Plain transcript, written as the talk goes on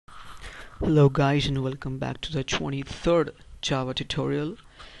Hello guys and welcome back to the 23rd Java tutorial.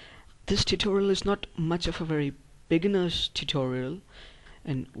 This tutorial is not much of a very beginner's tutorial,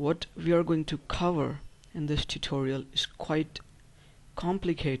 and what we are going to cover in this tutorial is quite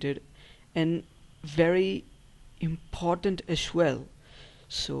complicated and very important as well.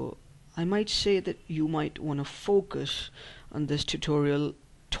 So I might say that you might want to focus on this tutorial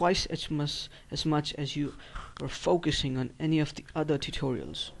twice as much as you were focusing on any of the other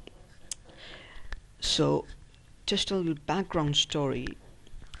tutorials. So just a little background story.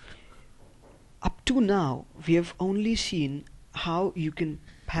 Up to now we have only seen how you can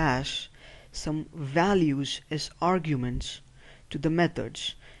pass some values as arguments to the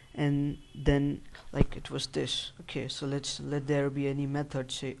methods, and then like it was this. Okay, so let there be any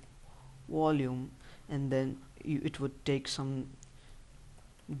method, say volume, and then it would take some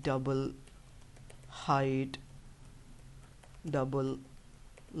double height, double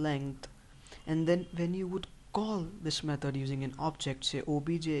length, and then when you would call this method using an object, say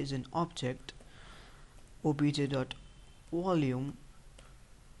obj is an object, obj.volume,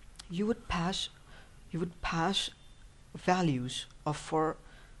 you would pass values of for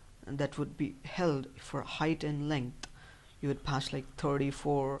that would be held for height and length. You would pass like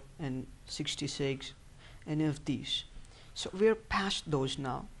 34 and 66, any of these. So we're past those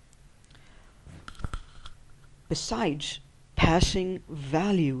now. Besides passing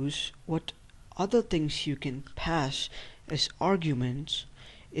values, what other things you can pass as arguments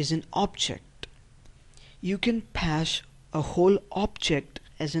is an object. You can pass a whole object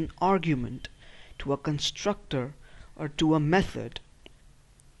as an argument to a constructor or to a method.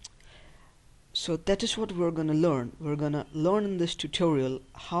 So that is what we're gonna learn. We're gonna learn in this tutorial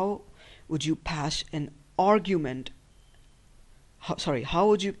how would you pass an argument how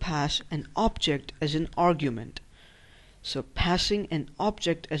would you pass an object as an argument. So passing an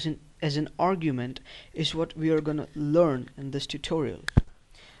object as an argument is what we are gonna learn in this tutorial.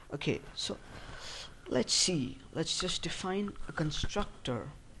 Okay, so let's see. Let's just define a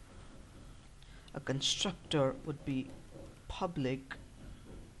constructor. A constructor would be public.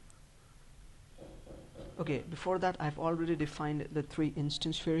 Okay, before that I've already defined the three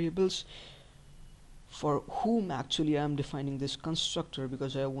instance variables for whom actually I'm defining this constructor,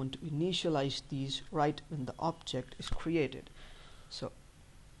 because I want to initialize these right when the object is created. So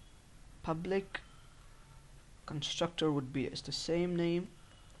public constructor would be as the same name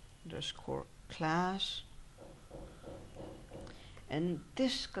underscore class, and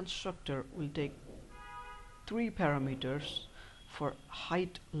this constructor will take three parameters for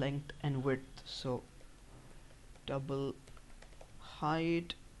height, length and width. So double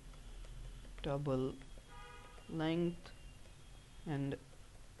height, double length and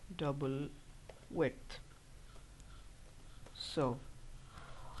double width. So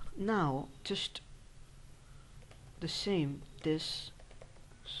now just the same, this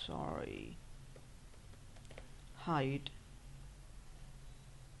height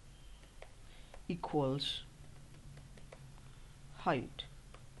equals height,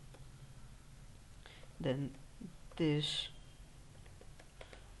 then this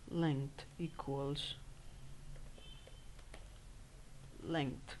length equals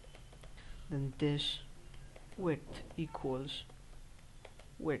length, then this width equals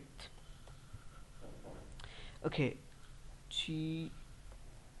width. Okay, GTH.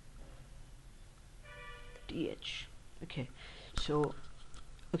 Okay, so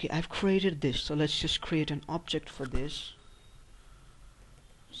I've created this, so let's just create an object for this.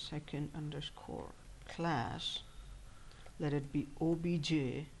 Second underscore class, let it be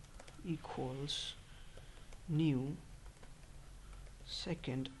obj equals new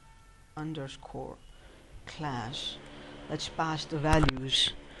second underscore class. Let's pass the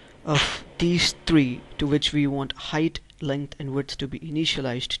values of these three to which we want height, length and width to be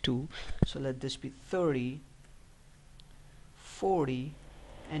initialized to. So let this be 30, 40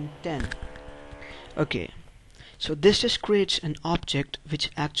 and 10. Okay, so this just creates an object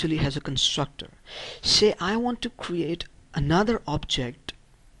which actually has a constructor. Say I want to create another object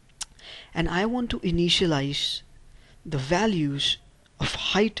and I want to initialize the values of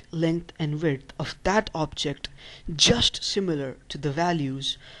height, length and width of that object just similar to the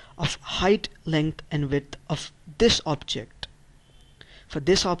values of height, length and width of this object. For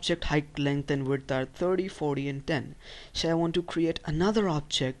this object, height, length and width are 30, 40 and 10. So I want to create another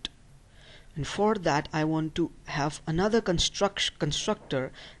object, and for that I want to have another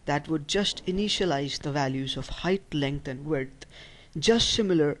constructor that would just initialize the values of height, length and width just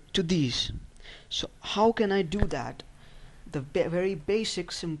similar to these. So how can I do that? The very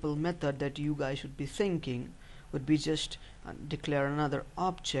basic simple method that you guys would be thinking would be just and declare another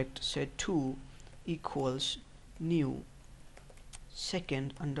object, say 2 equals new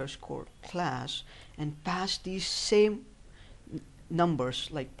second underscore class, and pass these same numbers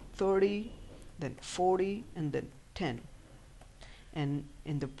like 30, then 40, and then 10. And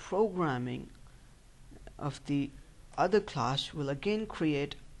in the programming of the other class, we'll again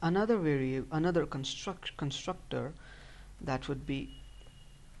create another variable, another constructor that would be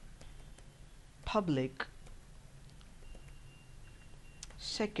public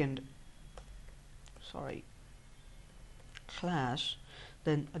second class.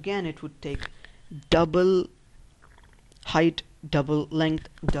 Then again it would take double height, double length,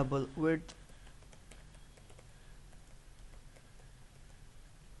 double width,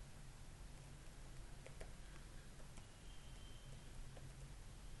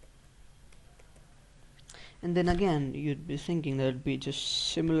 and then again you'd be thinking that it'd be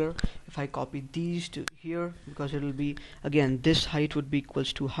just similar if I copy these to here, because it'll be again this height would be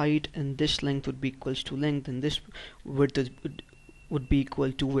equals to height, and this length would be equals to length, and this width would be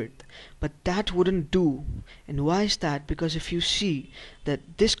equal to width. But that wouldn't do. And why is that? Because if you see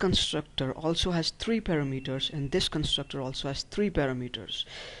that this constructor also has 3 parameters and this constructor also has 3 parameters,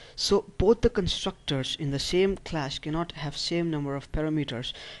 so both the constructors in the same class cannot have same number of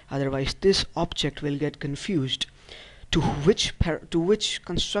parameters, otherwise this object will get confused to which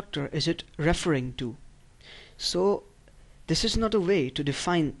constructor is it referring to. So this is not a way to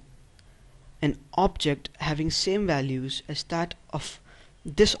define an object having same values as that of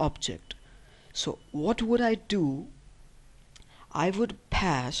this object. So what would I do? I would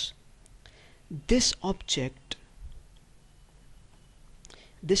pass this object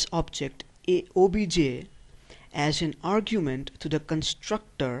obj as an argument to the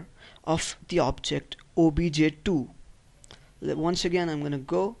constructor of the object obj2. Once again I'm going to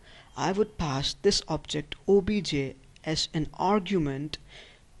go, I would pass this object obj as an argument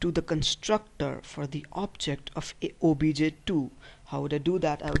to the constructor for the object of obj2. How would I do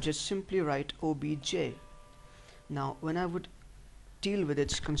that? I would just simply write obj. Now when I would deal with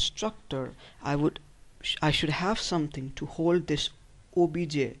its constructor, I should have something to hold this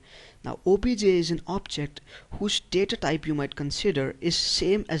obj. Now obj is an object whose data type you might consider is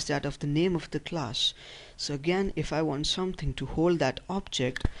same as that of the name of the class. So again, if I want something to hold that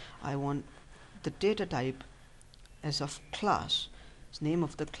object, I want the data type as of class, name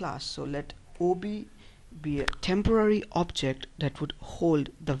of the class. So let ob be a temporary object that would hold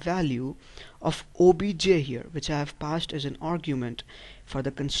the value of obj here, which I have passed as an argument for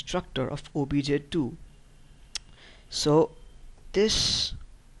the constructor of obj2. So this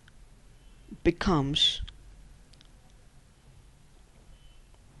becomes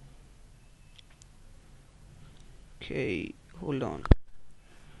okay, hold on.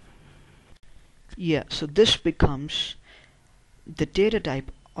 Yeah, so this becomes the data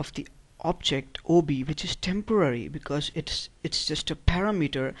type of the object ob, which is temporary because it's just a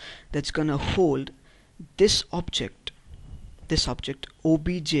parameter that's gonna hold this object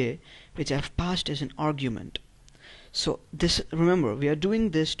obj, which I've passed as an argument. So this, remember, we are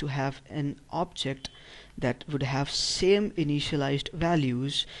doing this to have an object that would have same initialized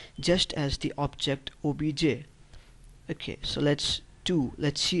values just as the object obj. Okay, so let's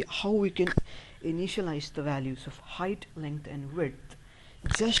see how we can initialize the values of height, length and width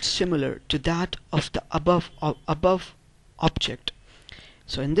just similar to that of the above object.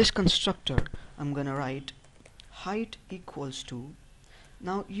 So in this constructor I'm gonna write height equals to,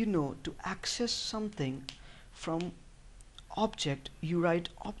 now you know, to access something from object you write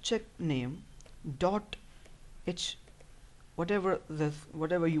object name dot its whatever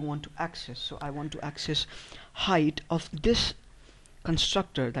you want to access. So I want to access height of this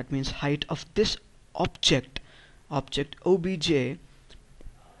constructor, that means height of this object obj,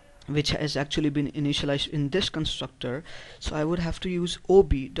 which has actually been initialized in this constructor. So I would have to use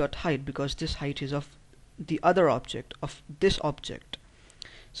ob.height because this height is of the other object of this object.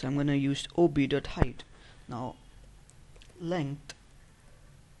 So I'm going to use ob.height. Now length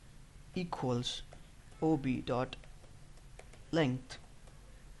equals ob.length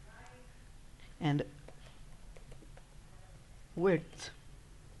and width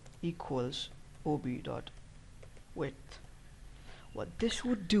equals ob.width. What this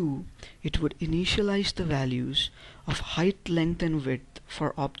would do, it would initialize the values of height, length and width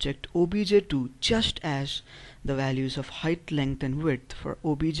for object obj2 just as the values of height, length and width for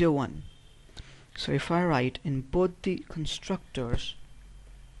obj1. So if I write in both the constructors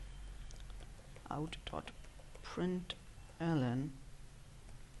out.println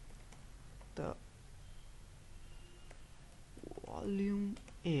the volume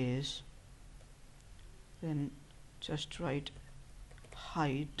is, then just write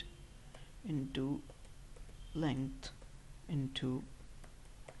height into length into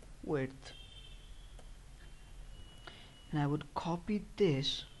width, and I would copy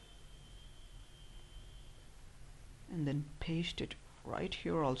this and then paste it right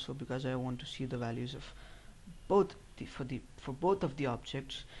here also, because I want to see the values of both for both of the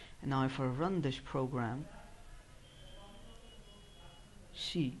objects. And now if I run this program,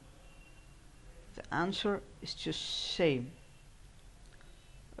 see, the answer is just same.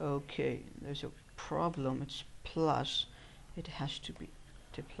 Okay, there's a problem, it's plus, it has to be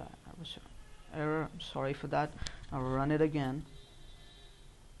multiply. That was an error, I'm sorry for that. I'll run it again.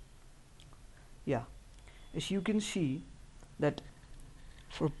 Yeah, as you can see that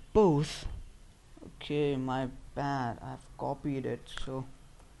for both, okay, my bad, I've copied it, so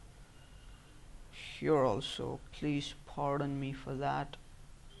here also, please pardon me for that.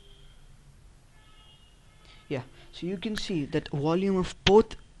 Yeah, so you can see that volume of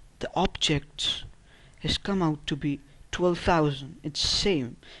both the objects has come out to be 12,000. It's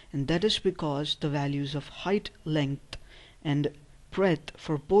same, and that is because the values of height, length and breadth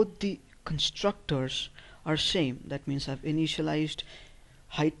for both the constructors are same. That means I've initialized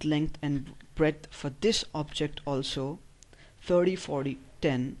height, length and breadth for this object also 30, 40,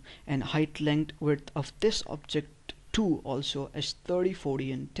 10, and height, length, width of this object 2 also as 30,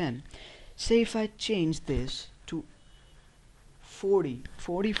 40 and 10. Say if I change this to 40,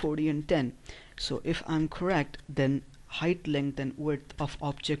 40, 40 and 10, so if I'm correct, then height, length and width of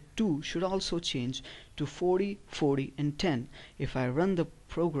object 2 should also change to 40, 40 and 10. If I run the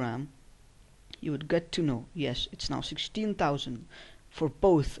program, you would get to know, yes, it's now 16,000 for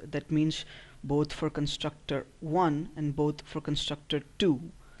both. That means both for constructor 1 and both for constructor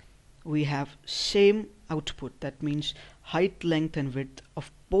 2 we have same output. That means height, length and width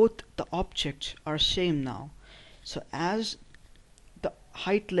of both the objects are same now. So as the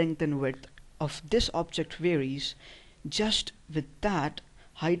height, length and width of this object varies, just with that,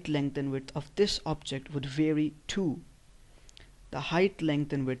 height, length and width of this object would vary too. The height,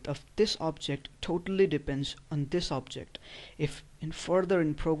 length and width of this object totally depends on this object. If further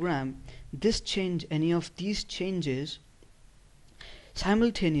in program this change, any of these changes,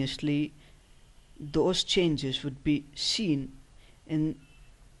 simultaneously those changes would be seen in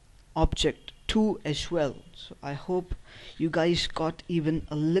object 2 as well. So I hope you guys got even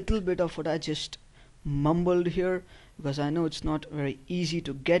a little bit of what I just mumbled here, because I know it's not very easy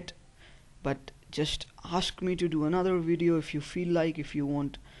to get, but just ask me to do another video if you feel like, if you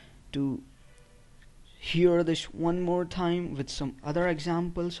want to hear this one more time with some other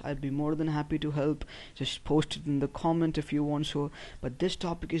examples. I'd be more than happy to help. Just post it in the comment if you want so. But this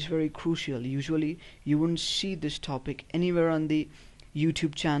topic is very crucial. Usually you wouldn't see this topic anywhere on the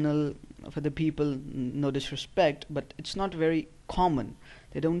YouTube channel for the people, no disrespect, but it's not very common.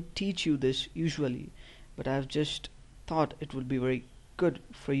 They don't teach you this usually, but I've just thought it would be very good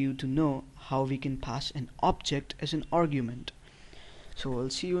for you to know how we can pass an object as an argument. So I'll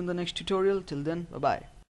see you in the next tutorial. Till then, bye bye.